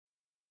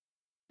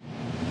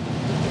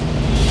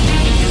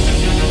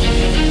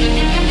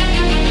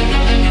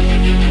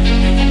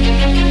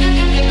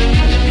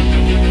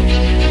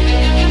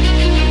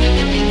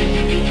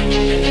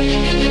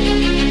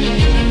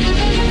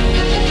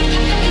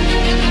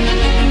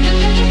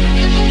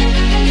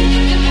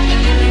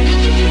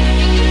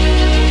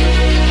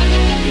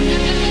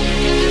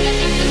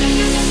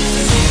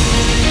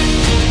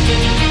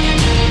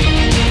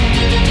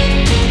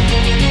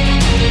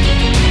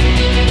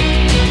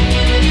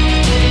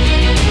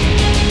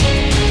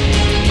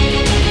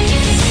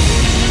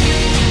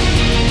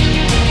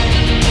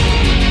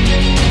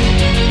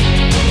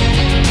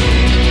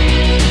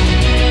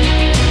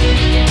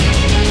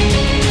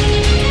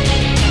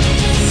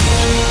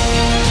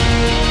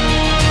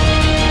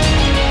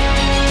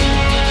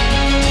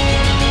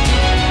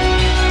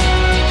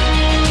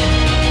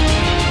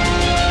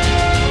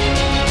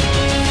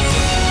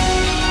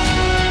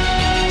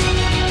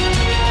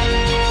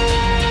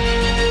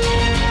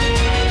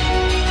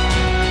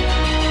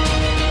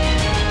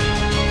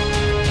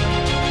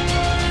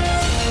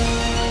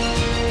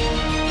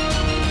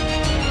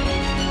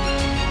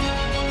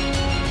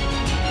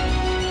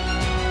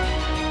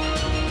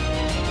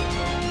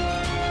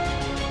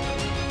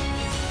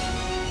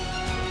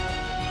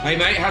Hey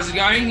mate, how's it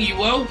going? You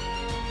well?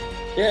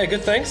 Yeah,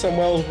 good. Thanks. I'm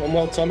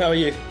well. Tom. How are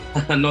you?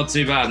 Not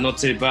too bad, not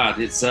too bad.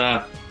 It's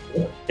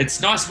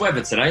nice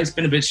weather today. It's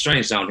been a bit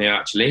strange down here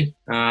actually,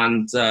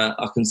 and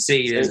I can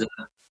see there's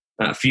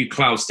a few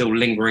clouds still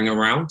lingering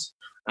around.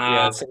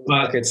 Yeah,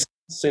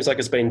 seems like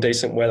it's been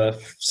decent weather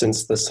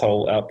since this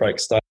whole outbreak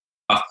started.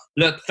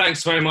 Look,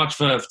 thanks very much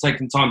for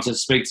taking time to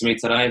speak to me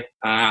today.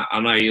 I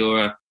know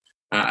you're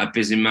a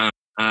busy man,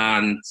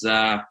 and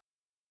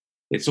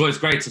it's always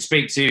great to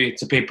speak to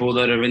people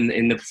that are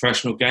in the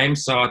professional game.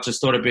 So I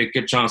just thought it'd be a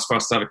good chance for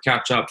us to have a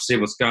catch up, see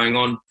what's going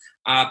on.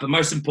 But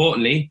most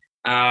importantly,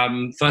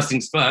 first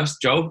things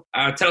first, Joel,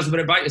 tell us a bit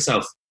about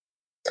yourself.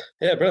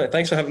 Yeah, brilliant.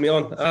 Thanks for having me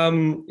on.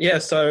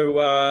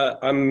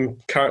 I'm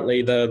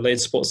currently the lead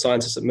sports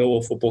scientist at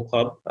Millwall Football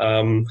Club.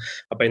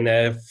 I've been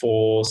there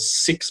for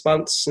 6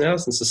 months now,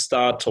 since the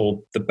start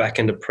or the back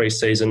end of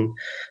pre-season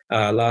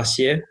last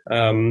year.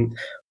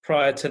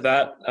 Prior to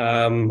that,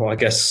 I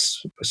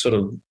guess sort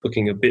of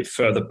looking a bit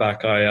further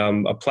back,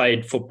 I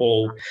played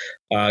football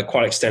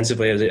quite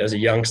extensively as a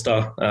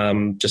youngster.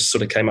 Just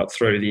sort of came up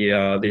through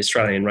the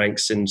Australian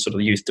ranks in sort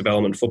of youth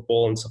development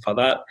football and stuff like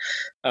that.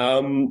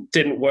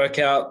 Didn't work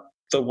out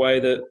the way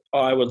that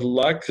I would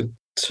like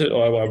to,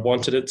 or I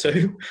wanted it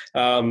to.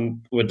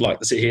 Would like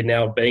to sit here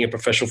now being a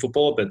professional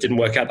footballer, but it didn't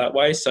work out that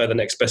way. So the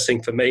next best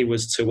thing for me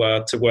was to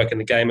work in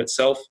the game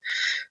itself.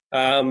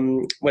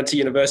 Went to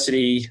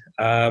university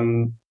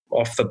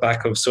off the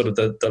back of sort of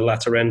the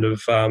latter end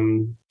of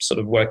sort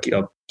of working,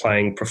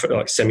 playing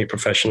like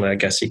semi-professionally, I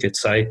guess you could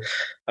say,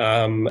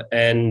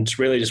 and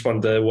really just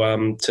wanted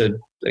to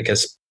I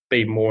guess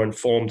be more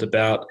informed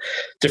about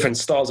different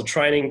styles of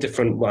training.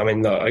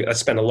 I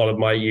spent a lot of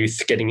my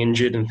youth getting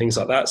injured and things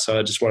like that, so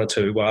I just wanted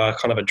to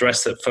kind of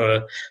address it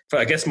for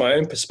I guess my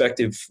own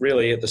perspective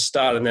really at the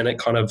start, and then it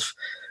kind of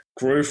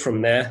grew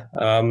from there.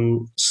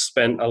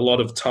 Spent a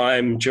lot of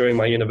time during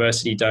my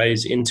university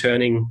days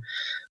interning.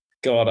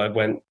 God, I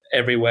went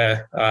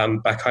everywhere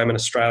back home in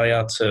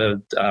Australia.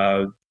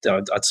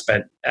 I'd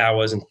spent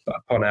hours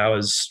upon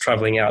hours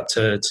travelling out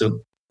to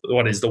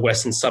what is the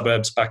western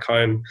suburbs back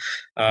home,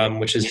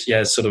 which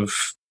is sort of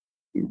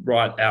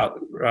right out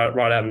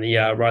in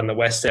the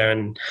west there,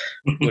 and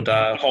would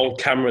hold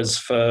cameras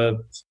for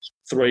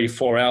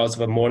 3-4 hours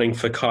of a morning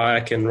for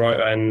kayak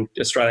and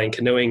Australian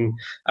canoeing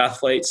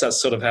athletes. That's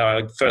sort of how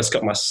I first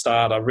got my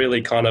start. I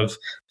really kind of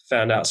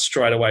found out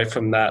straight away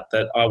from that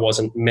I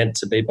wasn't meant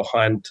to be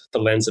behind the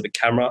lens of a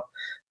camera.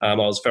 I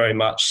was very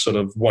much sort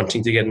of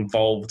wanting to get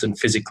involved and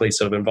physically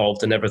sort of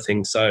involved in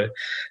everything. So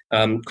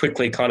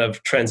quickly kind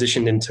of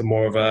transitioned into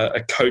more of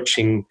a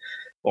coaching,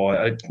 or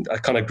I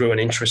kind of grew an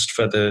interest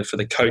for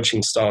the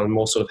coaching style and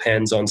more sort of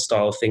hands-on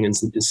style of thing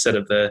instead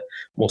of the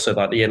more so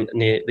like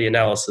the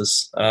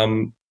analysis.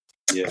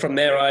 From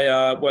there,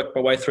 I worked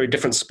my way through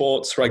different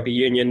sports, rugby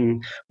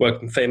union,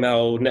 worked in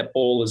female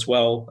netball as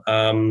well.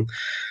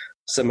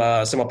 Some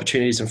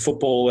opportunities in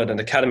football at an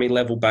academy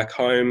level back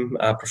home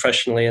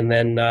professionally, and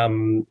then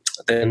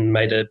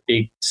made a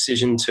big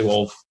decision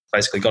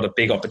basically got a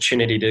big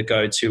opportunity to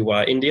go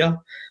to India,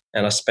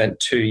 and I spent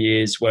 2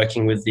 years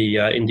working with the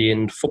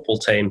Indian football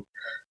team,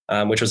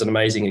 which was an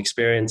amazing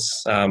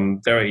experience.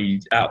 Very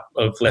out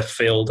of left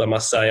field, I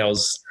must say. I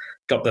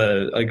got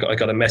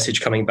a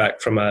message coming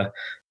back from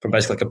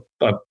basically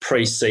like a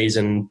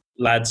pre-season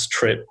lads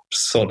trip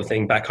sort of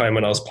thing back home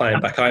when I was playing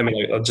back home,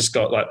 and I just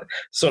got like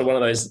sort of one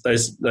of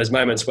those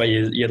moments where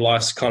your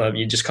life's kind of,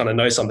 you just kind of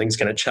know something's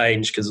going to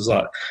change, because it was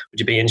like, would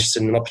you be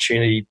interested in an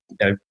opportunity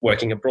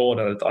working abroad?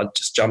 And I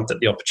just jumped at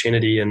the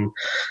opportunity, and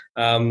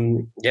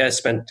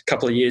spent a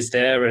couple of years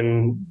there,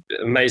 and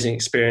amazing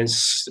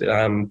experience.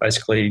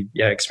 Basically,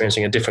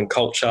 experiencing a different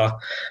culture,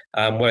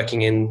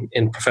 working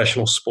in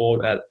professional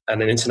sport at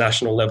an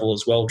international level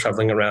as well,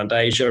 traveling around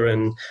Asia,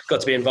 and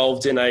got to be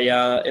involved in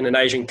an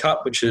Asian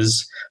Cup, which is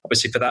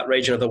obviously for that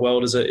region of the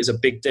world is a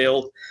big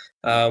deal,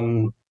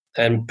 and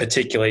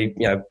particularly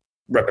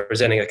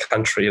representing a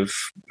country of,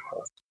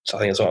 I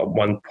think it's like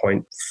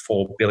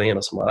 1.4 billion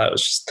or something like that. It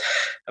was just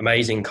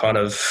amazing kind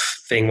of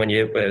thing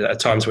at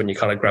times when you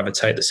kind of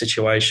gravitate the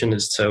situation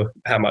as to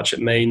how much it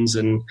means,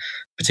 and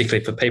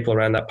particularly for people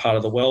around that part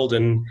of the world.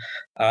 And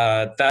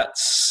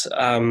that's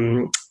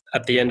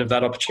at the end of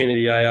that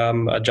opportunity,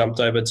 I jumped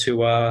over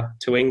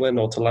to England,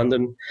 or to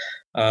London.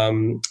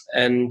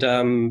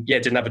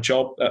 Didn't have a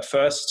job at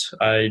first.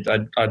 I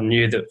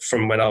knew that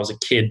from when I was a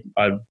kid,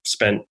 I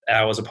spent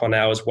hours upon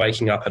hours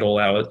waking up at all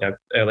hours,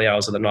 early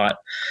hours of the night,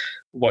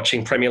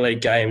 watching Premier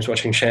League games,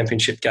 watching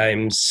Championship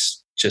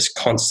games, just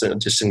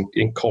constant, just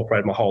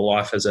incorporated my whole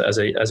life as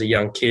a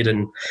young kid.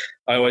 And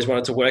I always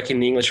wanted to work in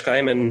the English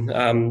game,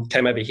 and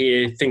came over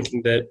here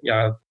thinking that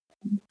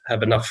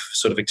have enough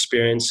sort of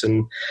experience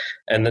and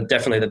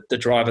definitely the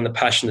drive and the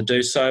passion to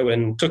do so,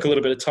 and took a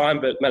little bit of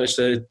time, but managed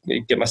to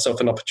get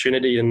myself an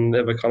opportunity and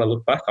never kind of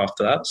looked back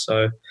after that.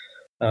 So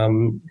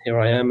here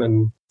I am,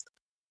 and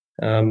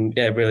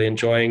really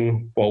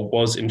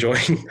was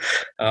enjoying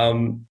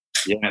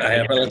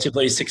a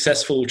relatively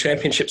successful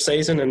championship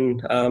season,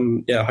 and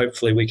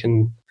hopefully we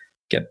can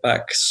get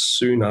back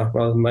sooner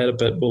rather than later,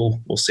 but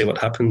we'll see what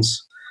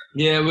happens.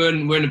 Yeah, we're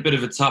in a bit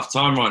of a tough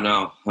time right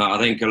now. I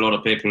think a lot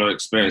of people are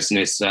experiencing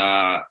this.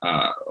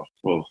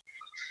 Well,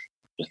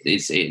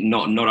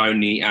 not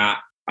only at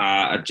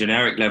a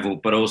generic level,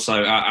 but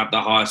also at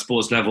the higher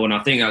sports level, and I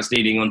think that's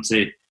leading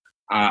onto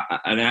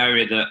an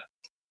area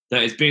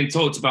that is being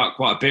talked about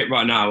quite a bit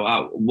right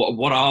now.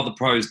 What are the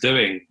pros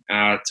doing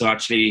to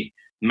actually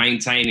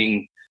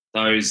maintaining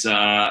those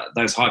high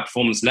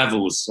performance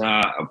levels?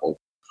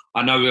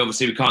 I know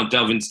we can't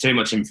delve into too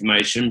much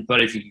information,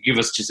 but if you could give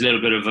us just a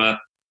little bit of a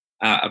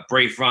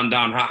brief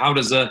rundown, how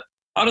does a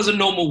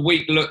normal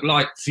week look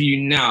like for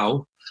you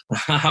now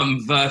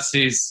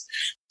versus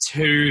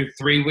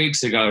 2-3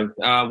 weeks ago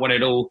when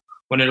it all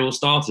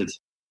started?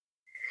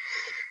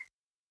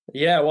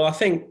 Yeah, well, I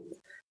think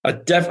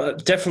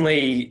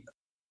definitely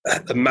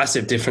the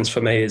massive difference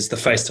for me is the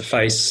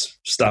face-to-face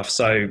stuff.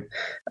 So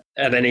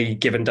at any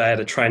given day at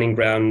a training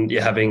ground,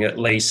 you're having at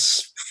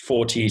least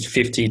 40,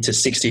 50 to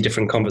 60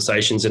 different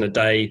conversations in a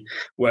day,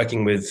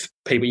 working with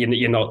people.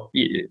 You're not,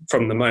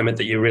 from the moment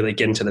that you really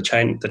get into the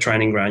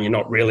training ground, you're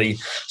not really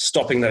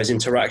stopping those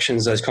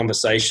interactions, those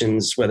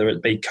conversations, whether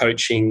it be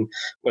coaching,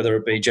 whether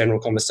it be general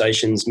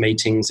conversations,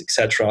 meetings,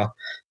 etc.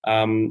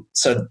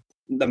 So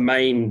the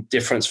main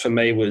difference for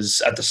me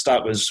was at the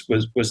start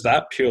was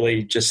that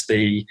purely just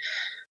the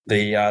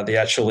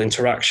actual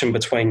interaction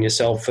between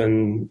yourself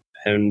and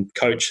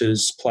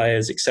coaches,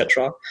 players,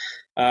 etc.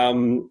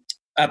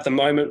 At the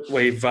moment,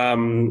 we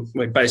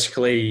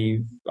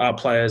basically, our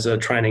players are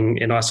training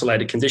in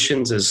isolated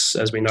conditions,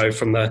 as we know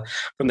from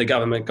the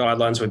government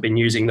guidelines. We've been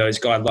using those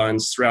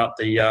guidelines throughout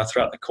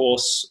the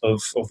course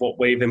of what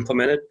we've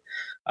implemented.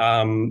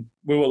 We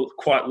were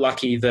quite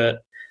lucky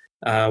that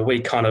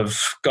we kind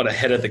of got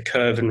ahead of the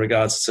curve in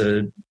regards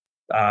to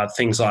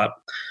things like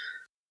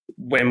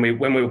when we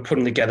were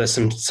putting together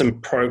some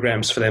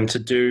programs for them to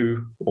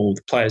do, or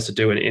the players to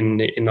do it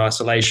in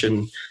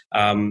isolation.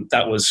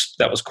 That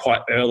was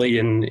quite early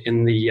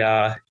in the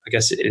I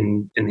guess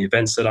in the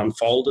events that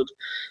unfolded.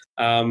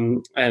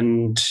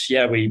 And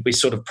yeah, we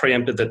sort of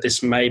preempted that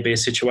this may be a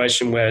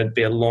situation where it'd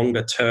be a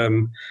longer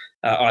term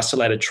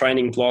isolated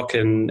training block,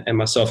 and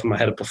myself and my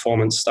head of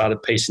performance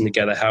started piecing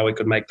together how we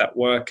could make that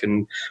work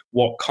and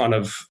what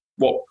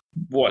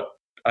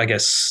I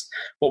guess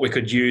what we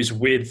could use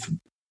with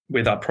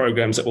our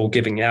programs that we're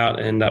giving out.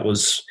 And that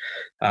was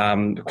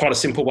quite a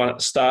simple one at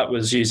the start,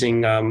 was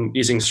using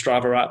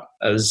Strava app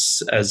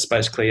as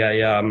basically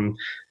a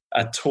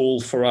tool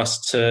for us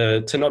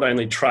to not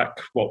only track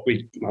what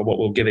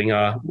we're giving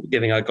our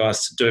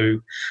guys to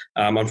do.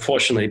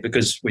 Unfortunately,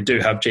 because we do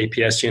have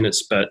GPS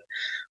units, but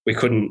we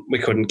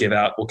couldn't give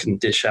out or can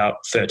dish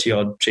out 30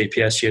 odd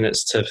GPS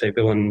units to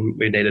people, and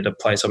we needed a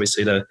place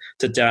obviously to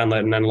download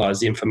and analyze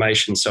the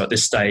information. So at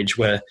this stage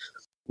we're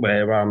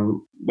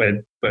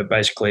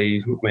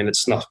basically, I mean,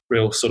 it's not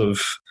real sort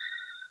of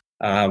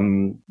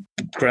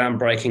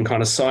groundbreaking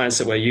kind of science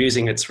that we're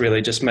using. It's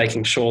really just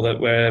making sure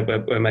that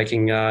we're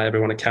making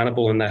everyone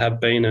accountable, and they have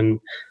been. And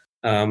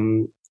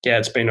yeah,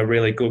 it's been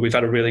we've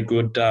had a really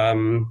good,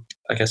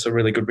 I guess, a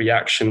really good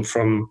reaction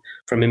from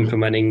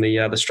implementing the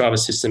Strava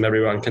system.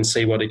 Everyone can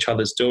see what each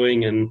other's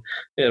doing, and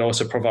it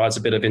also provides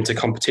a bit of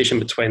inter-competition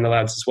between the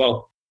lads as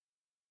well.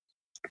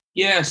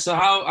 Yeah. So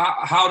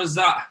how does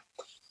that?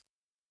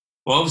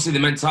 Well, obviously the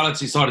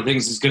mentality side of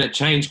things is going to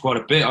change quite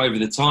a bit over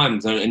the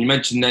time. And you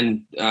mentioned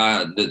then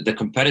the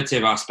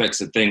competitive aspects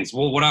of things.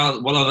 Well, what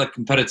other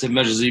competitive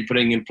measures are you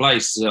putting in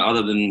place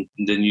other than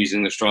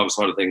using the Strava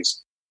side of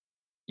things?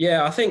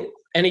 Yeah, I think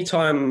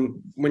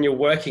anytime when you're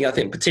working, I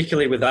think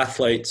particularly with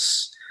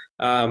athletes,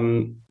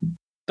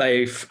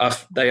 they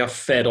are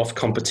fed off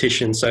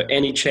competition. So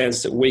any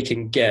chance that we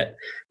can get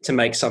to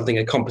make something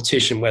a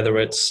competition, whether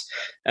it's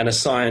an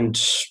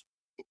assigned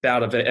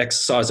bout of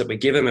exercise that we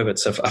give them, if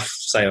it's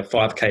say a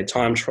 5K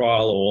time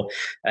trial, or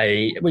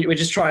we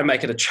just try and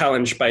make it a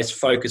challenge-based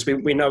focus.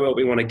 We know what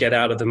we want to get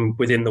out of them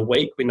within the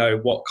week. We know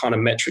what kind of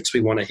metrics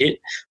we want to hit.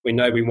 We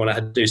know we want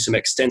to do some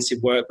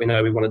extensive work. We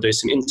know we want to do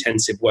some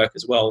intensive work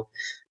as well.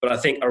 But I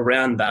think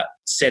around that,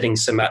 setting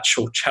some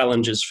actual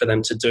challenges for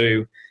them to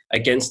do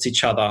against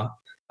each other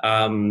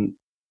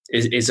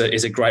is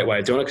a great way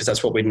of doing it, because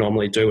that's what we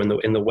normally do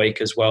in the week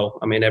as well.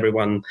 I mean,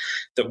 everyone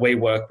that we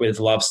work with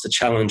loves to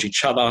challenge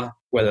each other,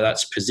 whether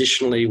that's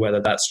positionally, whether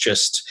that's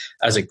just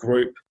as a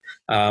group.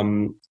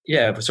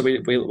 Yeah, so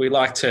we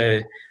like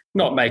to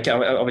not make,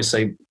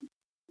 obviously,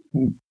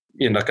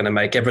 you're not going to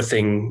make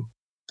everything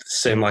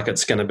seem like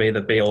it's going to be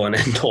the be all and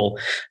end all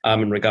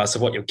in regards to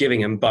what you're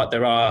giving them, but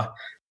there are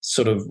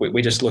sort of,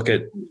 we just look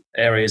at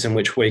areas in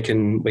which we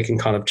can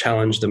kind of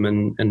challenge them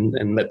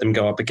and let them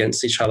go up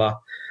against each other.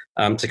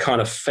 To kind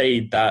of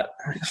feed that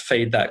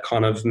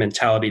kind of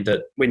mentality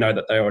that we know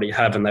that they already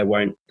have, and they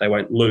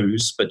won't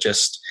lose, but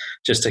just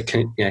to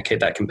keep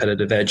that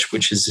competitive edge,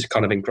 which is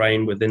kind of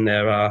ingrained within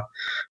their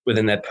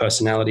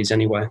personalities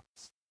anyway.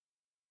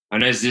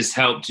 And has this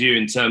helped you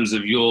in terms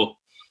of your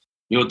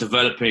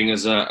developing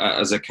as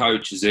a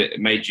coach? Has it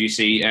made you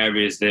see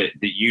areas that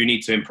you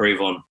need to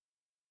improve on?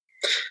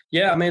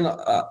 Yeah, I mean,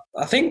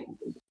 I think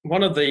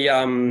one of the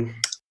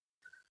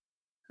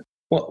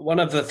one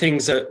of the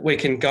things that we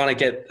can kind of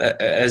get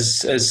as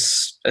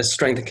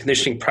strength and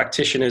conditioning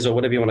practitioners, or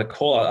whatever you want to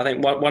call it, I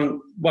think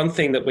one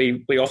thing that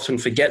we often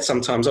forget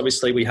sometimes,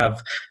 obviously we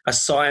have a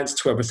science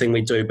to everything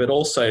we do, but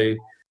also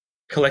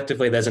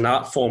collectively there's an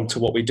art form to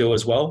what we do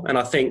as well. And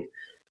I think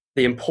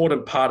the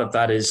important part of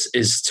that is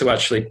to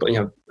actually,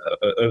 of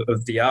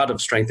the art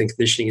of strength and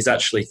conditioning is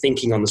actually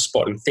thinking on the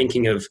spot and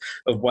thinking of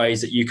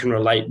ways that you can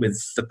relate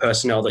with the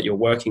personnel that you're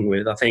working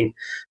with. I think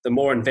the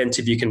more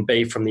inventive you can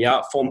be from the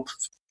art form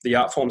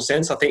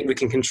sense, I think we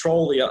can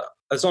control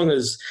as long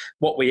as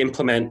what we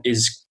implement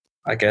is,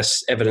 I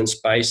guess,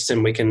 evidence-based,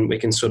 and we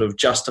can sort of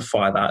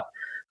justify that.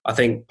 I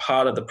think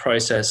part of the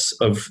process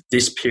of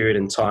this period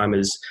in time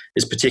is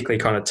particularly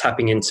kind of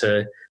tapping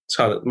into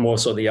more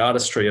sort of the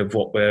artistry of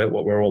what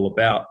we're all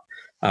about,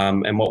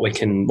 and what we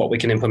can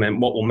implement,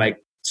 what will make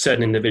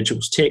certain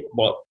individuals tick,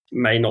 what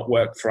may not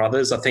work for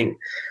others. I think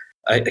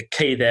a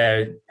key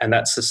there, and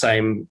that's the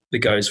same that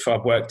goes for,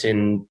 I've worked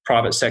in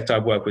private sector,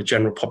 I've worked with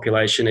general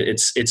population.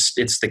 It's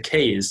the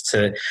key is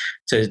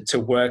to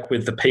work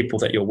with the people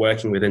that you're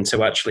working with and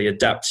to actually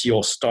adapt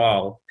your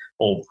style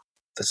or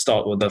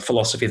the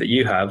philosophy that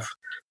you have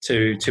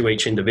to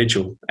each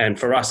individual. And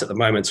for us at the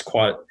moment,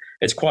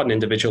 it's quite an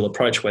individual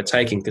approach we're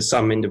taking, because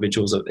some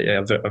individuals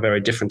are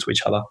very different to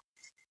each other.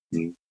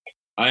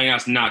 I think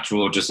that's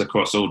natural just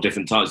across all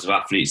different types of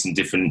athletes and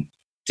different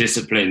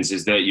disciplines,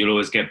 is that you'll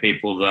always get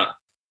people that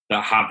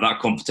have that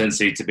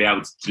competency to be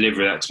able to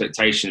deliver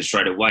expectations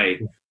straight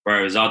away,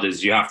 whereas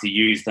others, you have to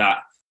use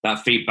that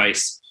feedback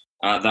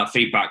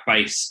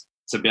base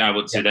to be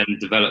able to then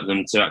develop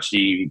them to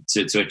actually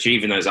to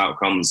achieving those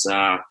outcomes.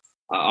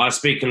 I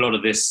speak a lot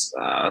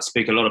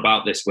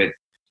about this with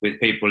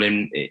people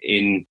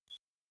in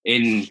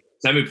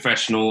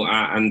semi-professional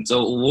and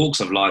all walks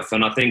of life,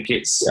 and I think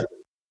it's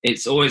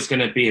always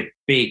going to be a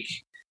big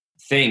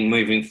thing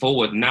moving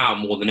forward now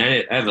more than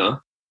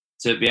ever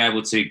to be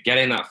able to get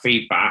in that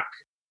feedback,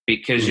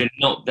 because you're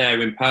not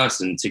there in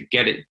person to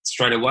get it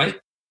straight away.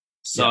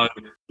 So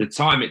the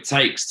time it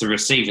takes to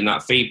receiving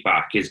that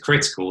feedback is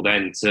critical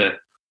then to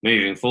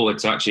moving forward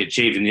to actually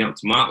achieving the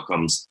optimal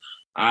outcomes.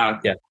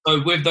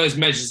 So with those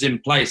measures in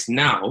place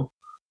now,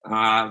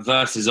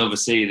 versus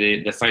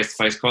obviously the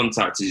face-to-face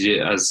contact,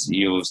 as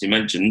you obviously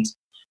mentioned,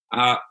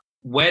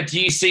 where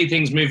do you see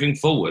things moving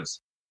forward?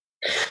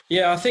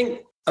 Yeah, I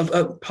think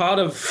a part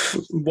of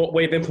what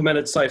we've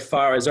implemented so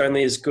far is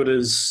only as good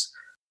as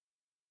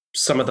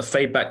some of the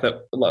feedback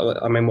that,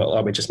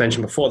 what we just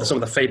mentioned before, some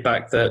of the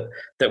feedback that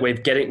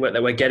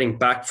we're getting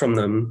back from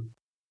them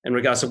in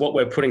regards to what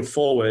we're putting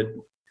forward.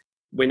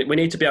 We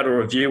need to be able to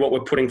review what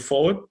we're putting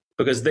forward,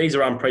 because these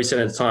are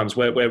unprecedented times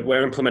where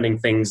we're implementing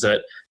things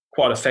that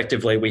quite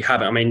effectively we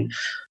haven't. I mean,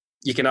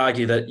 you can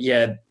argue that,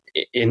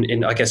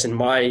 in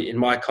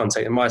my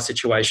context, in my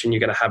situation, you're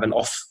going to have an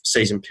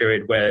off-season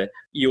period where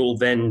you'll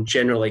then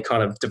generally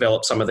kind of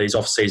develop some of these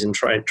off-season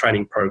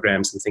training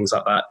programs and things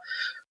like that.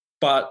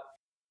 But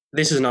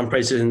this is an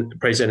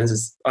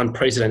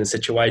unprecedented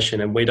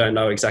situation, and we don't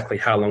know exactly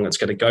how long it's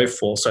going to go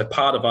for. So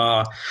part of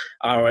our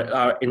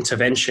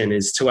intervention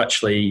is to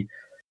actually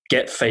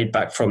get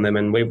feedback from them.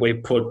 And we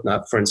put,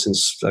 for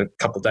instance, a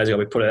couple of days ago,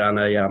 we put it on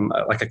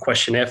a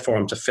questionnaire for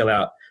them to fill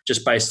out,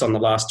 just based on the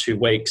last 2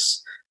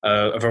 weeks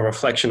of a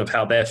reflection of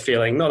how they're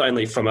feeling, not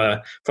only from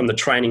the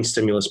training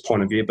stimulus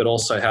point of view, but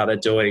also how they're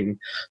doing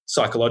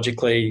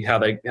psychologically, how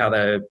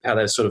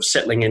they're sort of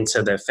settling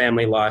into their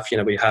family life.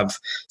 We have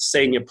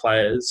senior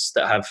players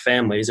that have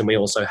families, and we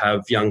also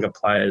have younger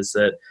players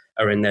that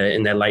are in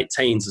their late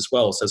teens as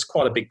well. So it's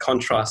quite a big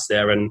contrast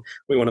there, and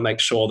we want to make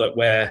sure that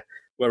we're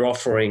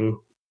offering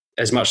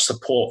as much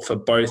support for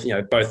both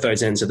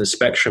those ends of the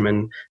spectrum,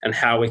 and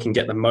how we can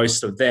get the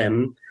most of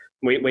them.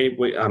 We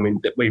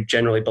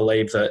generally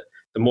believe that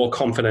the more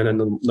confident and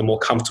the more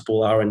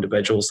comfortable our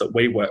individuals that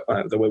we work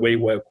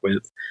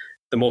with,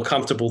 the more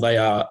comfortable they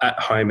are at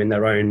home in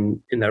their own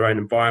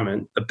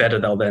environment, the better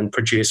they'll then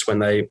produce when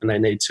they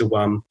need to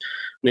go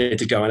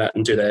out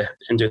and do their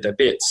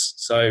bits.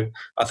 So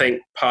I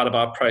think part of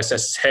our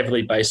process is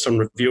heavily based on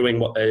reviewing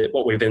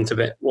what we've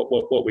implemented,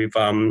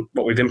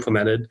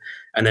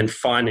 and then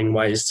finding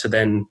ways to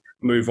then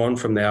move on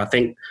from there. I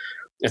think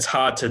it's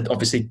hard to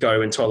obviously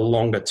go into a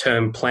longer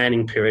term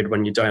planning period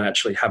when you don't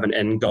actually have an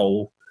end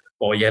goal,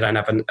 or you don't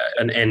have an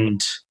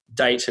end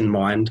date in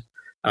mind,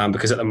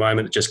 because at the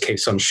moment it just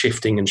keeps on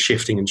shifting and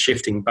shifting and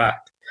shifting back.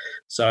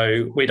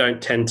 So we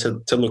don't tend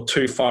to look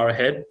too far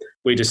ahead.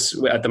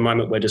 At the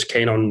moment, we're just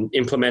keen on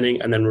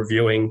implementing and then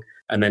reviewing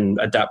and then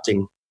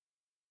adapting.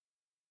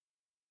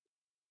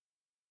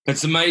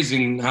 It's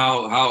amazing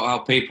how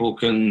people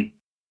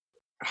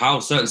how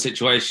certain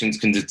situations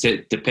can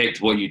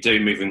depict what you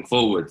do moving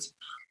forward.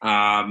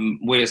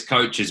 We as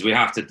coaches, we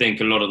have to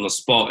think a lot on the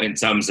spot in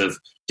terms of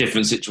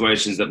different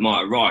situations that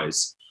might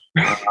arise.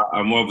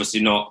 And we're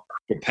obviously not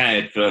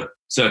prepared for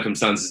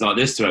circumstances like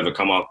this to ever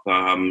come up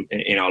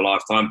in our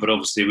lifetime, but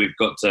obviously we've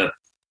got to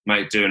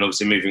make do, and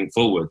obviously moving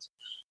forward.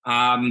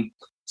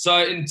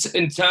 So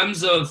in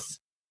terms of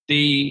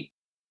the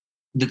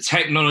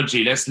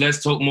technology,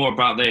 let's talk more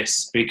about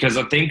this, because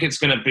I think it's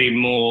going to be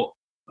more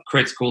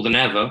critical than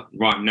ever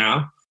right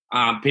now.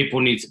 People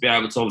need to be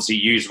able to obviously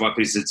use the right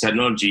pieces of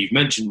technology. You've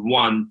mentioned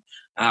one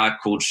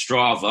called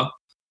Strava.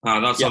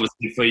 That's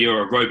obviously for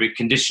your aerobic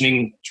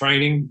conditioning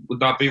training.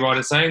 Would that be right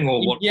in saying,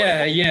 or what?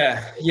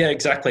 Yeah,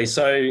 exactly.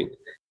 So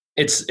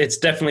it's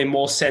definitely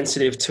more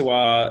sensitive to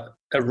our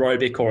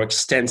aerobic or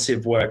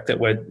extensive work that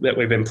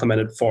we've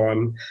implemented for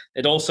them.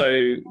 It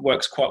also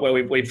works quite well.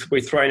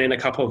 We've thrown in a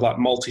couple of like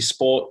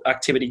multi-sport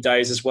activity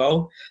days as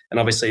well, and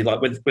obviously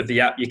like with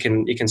the app you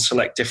can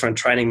select different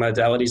training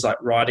modalities like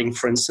riding,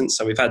 for instance.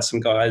 So we've had some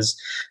guys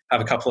have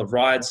a couple of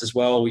rides as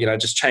well,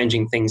 just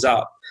changing things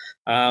up.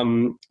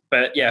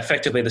 But yeah,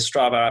 effectively the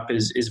Strava app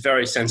is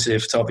very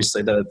sensitive to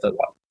obviously the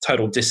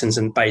total distance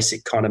and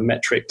basic kind of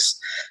metrics.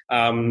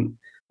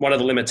 One of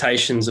the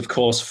limitations, of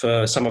course,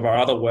 for some of our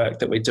other work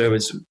that we do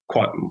is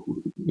quite,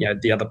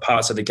 the other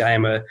parts of the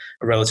game are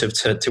relative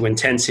to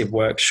intensive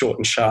work, short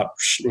and sharp,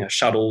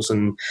 shuttles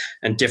and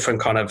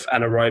different kind of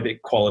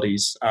anaerobic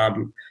qualities.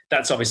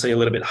 That's obviously a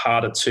little bit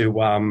harder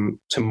to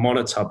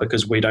monitor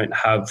because we don't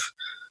have,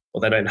 or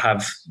they don't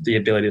have the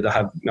ability to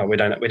have, we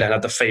don't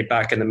have the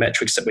feedback and the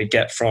metrics that we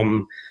get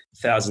from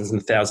thousands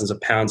and thousands of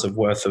pounds of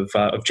worth of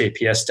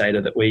GPS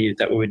data that we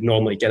would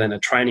normally get in a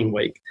training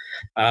week.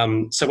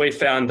 So we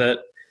found that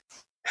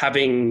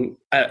having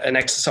an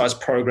exercise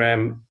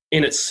program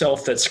in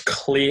itself that's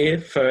clear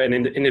for an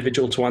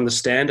individual to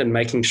understand and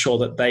making sure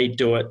that they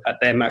do it at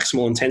their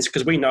maximal intensity,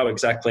 because we know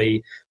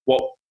exactly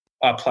what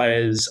our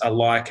players are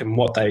like and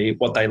what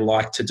they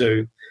like to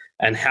do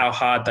and how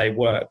hard they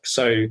work.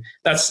 So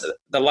that's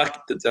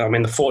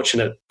the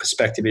fortunate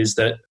perspective is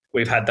that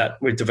we've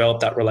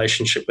developed that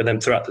relationship with them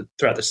throughout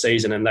the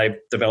season, and they've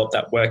developed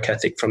that work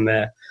ethic from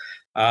there.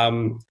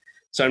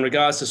 So in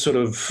regards to sort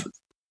of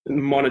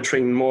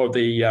monitoring more of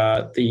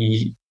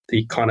the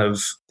kind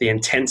of the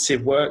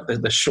intensive work,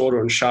 the shorter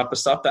and sharper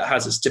stuff, that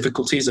has its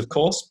difficulties, of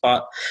course.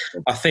 But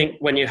I think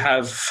when you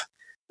have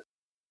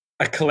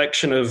a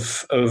collection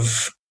of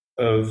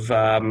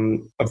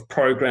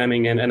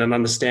programming and an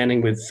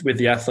understanding with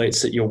the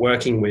athletes that you're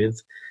working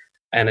with,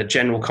 and a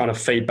general kind of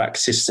feedback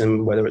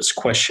system, whether it's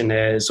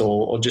questionnaires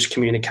or just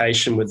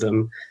communication with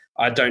them,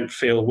 we don't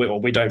feel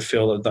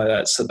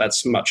that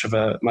that's much of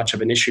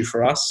an issue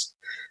for us.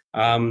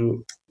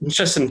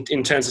 Just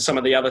in terms of some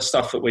of the other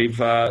stuff that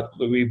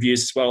we've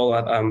used as well,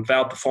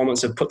 Vald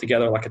Performance have put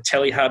together like a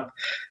telehab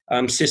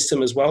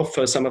system as well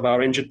for some of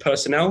our injured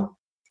personnel,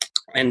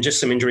 and just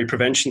some injury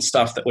prevention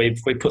stuff that we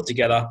put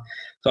together.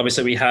 So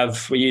obviously we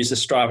use the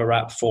Strava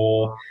app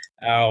for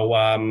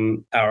our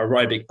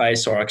aerobic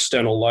base or our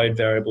external load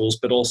variables,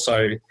 but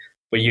also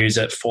we use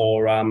it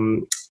for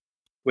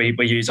we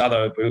use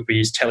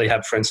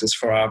telehab, for instance,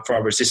 for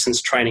our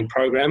resistance training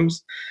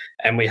programs,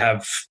 and we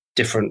have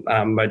different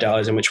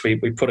modalities in which we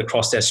put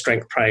across their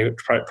strength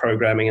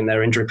programming and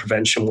their injury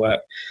prevention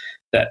work.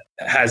 That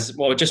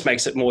it just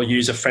makes it more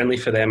user friendly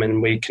for them,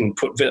 and we can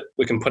put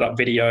up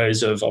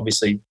videos of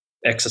obviously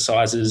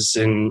exercises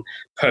in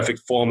perfect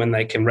form, and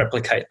they can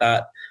replicate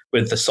that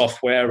with the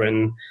software.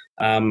 And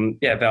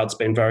Vald's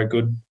been very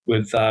good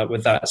with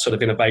that sort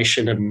of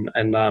innovation,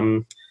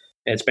 and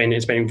it's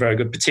been very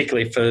good,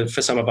 particularly for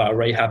some of our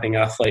rehabbing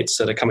athletes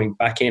that are coming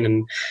back in.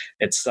 And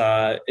it's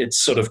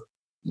sort of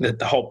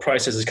the whole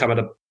process has come at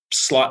a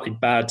slightly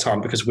bad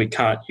time because we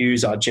can't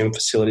use our gym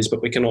facilities,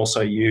 but we can also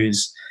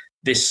use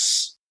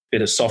this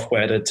bit of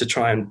software to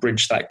try and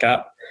bridge that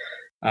gap.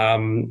 We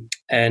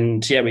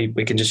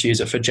can just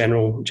use it for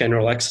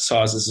general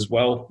exercises as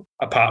well,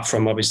 apart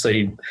from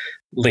obviously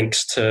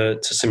links to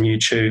some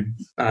YouTube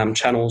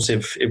channels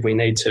if we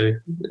need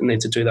to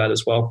do that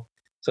as well.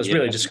 So it's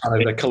really just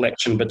kind of a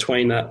collection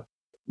between that.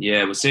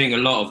 Yeah, we're seeing a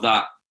lot of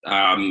that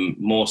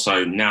more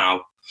so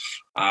now.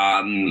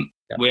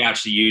 We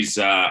actually use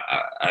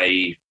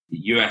a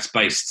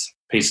US-based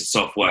piece of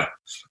software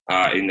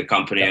in the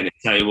company, and I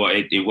tell you what,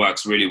 it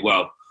works really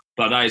well.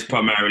 But that is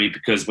primarily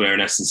because we're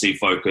an S&C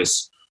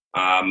focus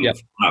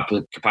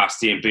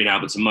capacity and being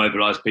able to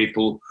mobilise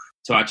people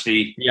to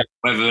actually,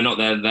 whether or not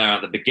they're there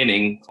at the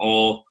beginning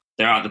or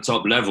they're at the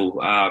top level.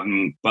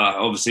 But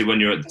obviously, when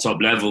you're at the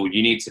top level,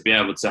 you need to be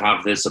able to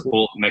have the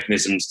support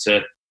mechanisms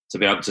to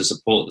be able to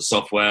support the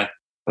software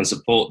and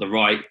support the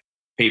right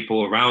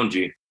people around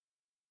you.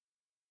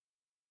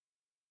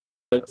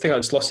 I think I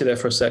just lost you there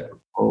for a sec.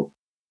 Oh.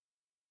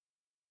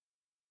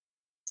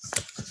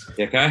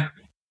 You okay?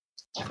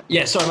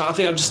 Yeah, sorry, mate, I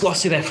think I've just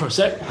lost you there for a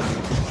sec.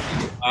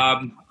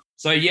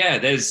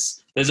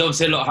 There's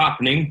obviously a lot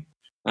happening,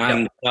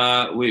 and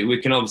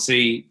we can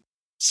obviously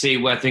see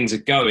where things are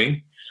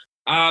going.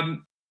 I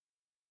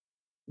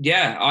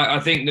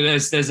think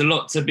that there's a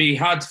lot to be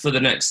had for the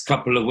next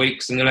couple of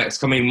weeks and the next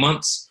coming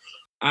months,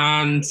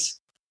 and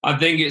I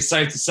think it's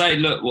safe to say,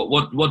 look,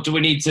 what do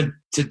we need to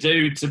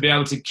do to be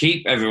able to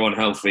keep everyone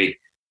healthy?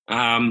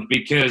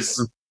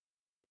 Because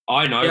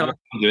I know what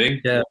I'm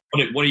doing. Yeah.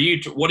 What are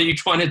you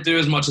trying to do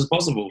as much as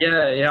possible?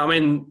 Yeah. I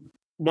mean,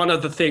 one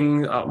of the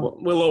things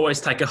we'll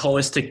always take a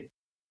holistic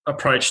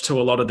approach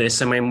to a lot of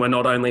this. I mean, we're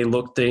not only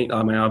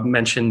I've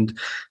mentioned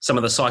some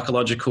of the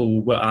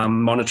psychological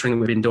monitoring that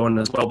we've been doing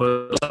as well,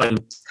 but also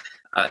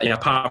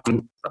apart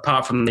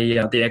from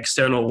the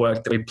external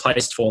work that we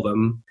placed for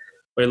them,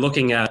 we're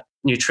looking at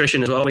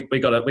nutrition as well. We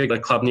got a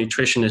club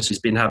nutritionist who's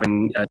been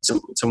having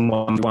some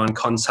one-on-one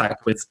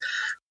contact with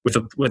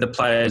the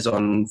players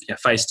on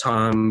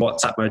FaceTime,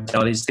 WhatsApp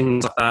modalities,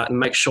 things like that, and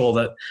make sure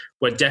that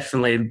we're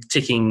definitely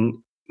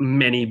ticking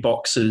many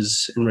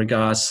boxes in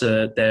regards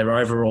to their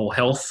overall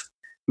health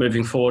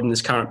moving forward in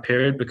this current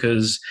period,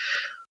 because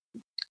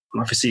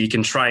obviously you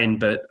can train,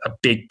 but a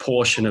big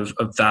portion of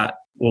that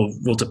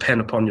will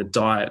depend upon your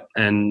diet.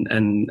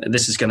 And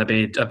this is going to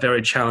be a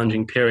very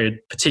challenging period,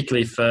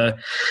 particularly for,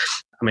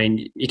 I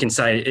mean, you can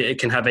say it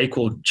can have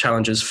equal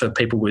challenges for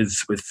people with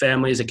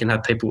families. It can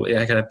have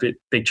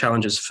big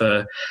challenges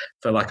for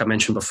like I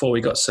mentioned before,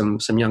 we got some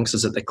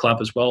youngsters at the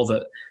club as well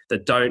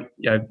that don't,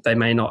 they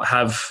may not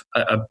have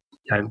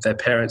their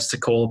parents to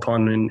call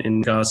upon in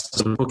regards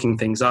to hooking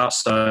things up.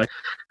 So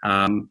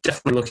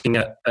definitely looking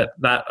at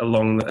that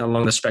along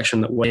the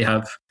spectrum that we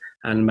have,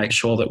 and make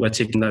sure that we're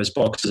ticking those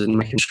boxes and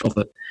making sure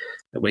that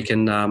we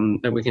can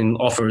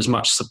offer as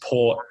much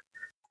support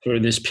through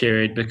this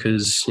period,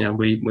 because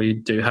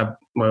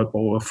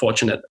we're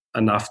fortunate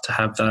enough to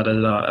have that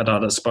at our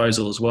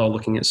disposal as well,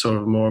 looking at sort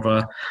of more of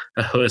a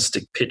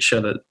holistic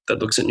picture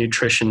that looks at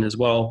nutrition as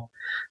well.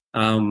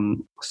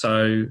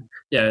 So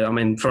yeah, I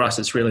mean, for us,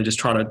 it's really just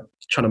trying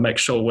to make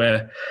sure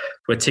we're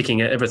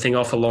ticking everything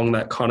off along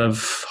that kind of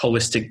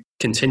holistic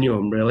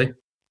continuum, really.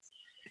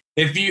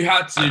 If you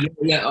had to,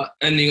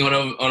 ending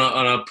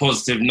on a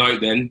positive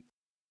note, then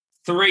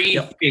three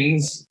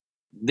things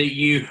that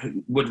you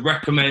would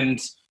recommend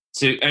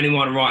to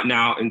anyone right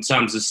now in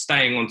terms of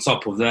staying on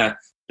top of their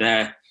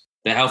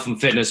health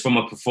and fitness from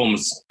a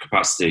performance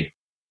capacity.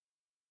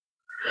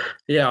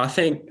 Yeah, I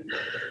think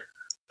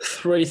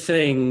three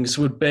things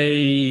would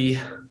be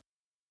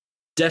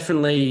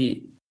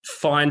definitely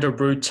find a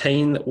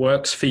routine that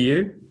works for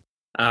you.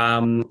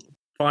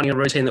 Finding a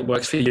routine that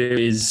works for you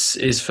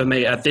is for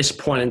me at this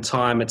point in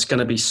time, it's going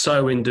to be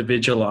so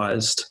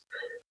individualized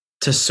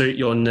to suit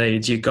your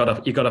needs. You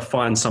got to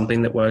find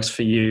something that works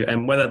for you,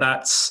 and whether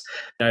that's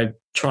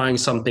trying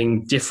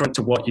something different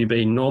to what you've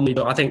been normally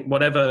doing. I think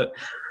whatever.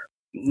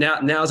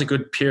 Now is a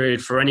good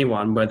period for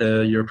anyone,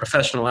 whether you're a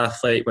professional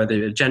athlete, whether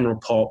you're a general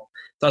pop.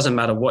 Doesn't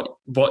matter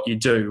what you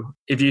do.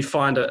 If you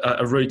find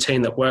a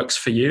routine that works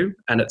for you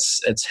and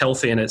it's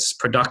healthy and it's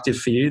productive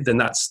for you, then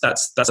that's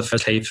the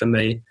first key for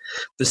me.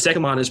 The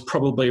second one is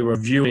probably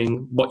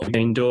reviewing what you've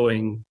been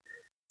doing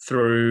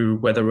through,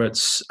 whether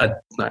it's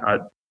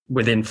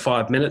within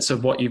 5 minutes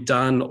of what you've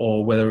done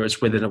or whether it's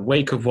within a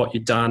week of what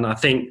you've done. I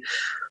think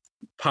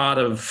part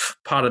of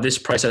this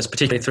process,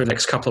 particularly through the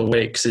next couple of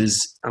weeks,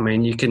 is, I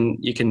mean, you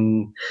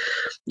can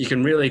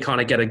really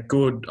kind of get a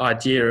good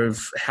idea of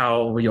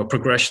how your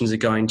progressions are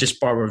going just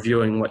by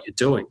reviewing what you're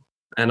doing.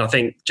 And I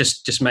think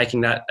just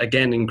making that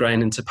again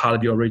ingrained into part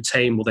of your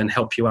routine will then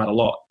help you out a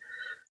lot.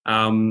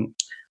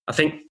 I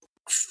think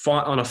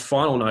on a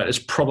final note, it's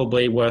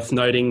probably worth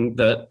noting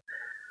that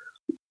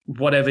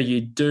whatever you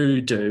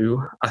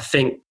do, I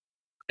think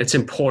it's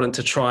important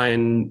to try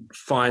and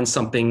find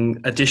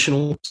something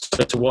additional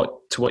to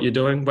what you're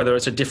doing, whether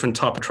it's a different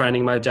type of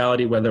training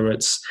modality, whether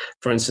it's,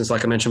 for instance,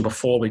 like I mentioned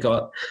before, we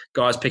got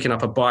guys picking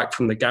up a bike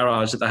from the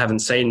garage that they haven't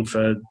seen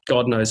for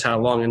God knows how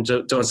long and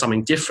doing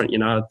something different.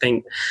 I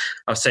think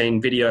I've seen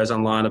videos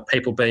online of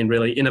people being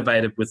really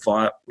innovative with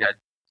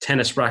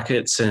tennis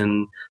rackets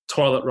and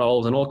toilet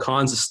rolls and all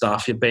kinds of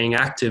stuff. You're being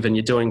active and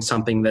you're doing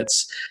something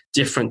that's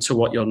different to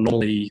what you're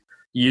normally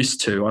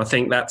used to. I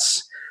think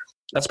that's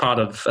part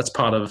of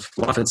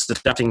life. It's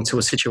adapting to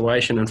a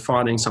situation and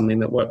finding something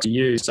that works for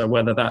you. So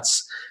whether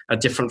that's a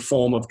different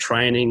form of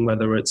training,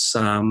 whether it's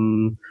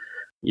different,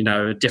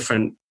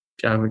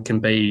 it can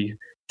be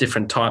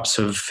different types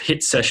of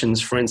HIIT sessions,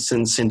 for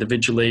instance,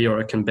 individually, or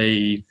it can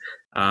be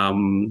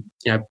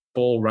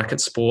ball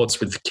racket sports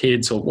with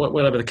kids or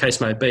whatever the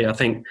case may be. I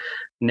think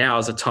now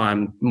is a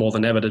time more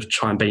than ever to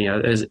try and be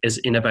as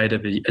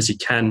innovative as you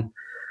can,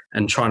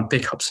 and try and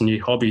pick up some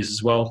new hobbies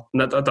as well. And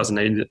that doesn't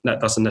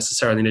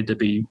necessarily need to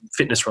be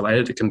fitness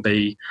related. It can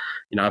be,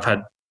 I've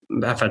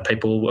had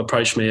people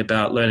approach me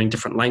about learning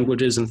different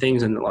languages and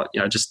things, and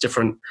just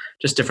different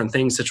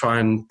things to try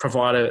and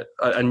provide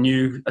a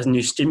new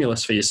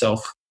stimulus for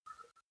yourself.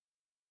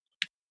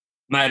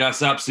 Mate,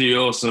 that's absolutely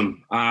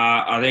awesome.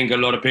 I think a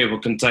lot of people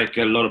can take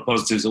a lot of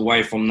positives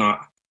away from that.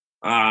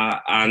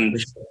 And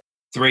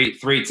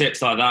three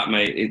tips like that,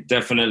 mate, it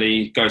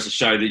definitely goes to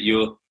show that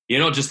you're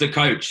not just a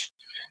coach.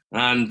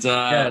 And you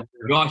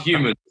are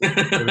human.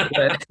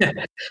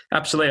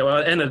 Absolutely. Well,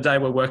 at the end of the day,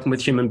 we're working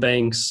with human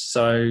beings.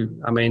 So,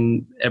 I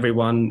mean,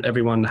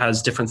 everyone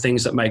has different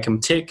things that make them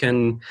tick.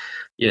 And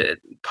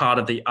part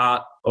of the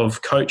art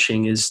of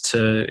coaching is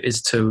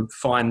to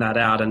find that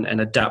out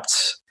and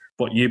adapt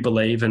what you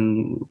believe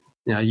and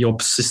your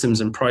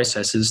systems and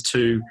processes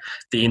to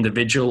the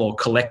individual or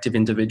collective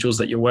individuals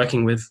that you're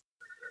working with.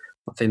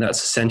 I think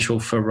that's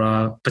essential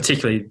for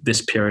particularly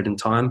this period in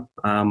time.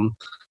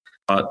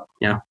 But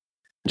yeah.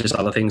 Just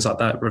other things like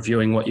that,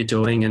 reviewing what you're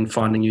doing and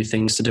finding new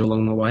things to do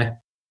along the way.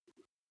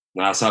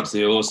 That's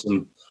absolutely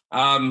awesome.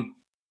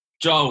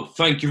 Joel,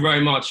 thank you very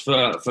much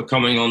for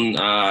coming on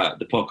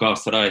the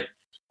podcast today.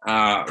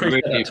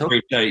 Really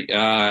appreciate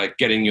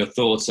getting your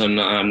thoughts and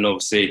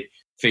obviously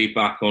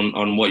feedback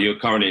on what you're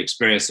currently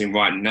experiencing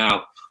right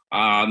now.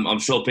 I'm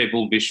sure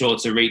people will be sure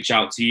to reach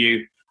out to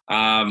you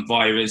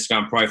via your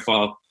Instagram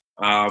profile.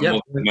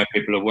 Make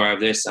people aware of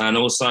this, and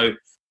also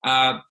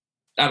at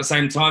the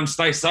same time,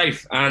 stay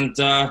safe. And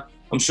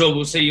I'm sure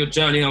we'll see your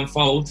journey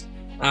unfold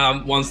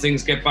once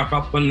things get back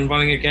up and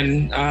running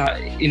again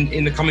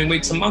in the coming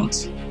weeks and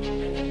months.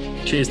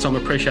 Cheers, Tom.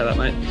 Appreciate that,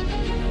 mate.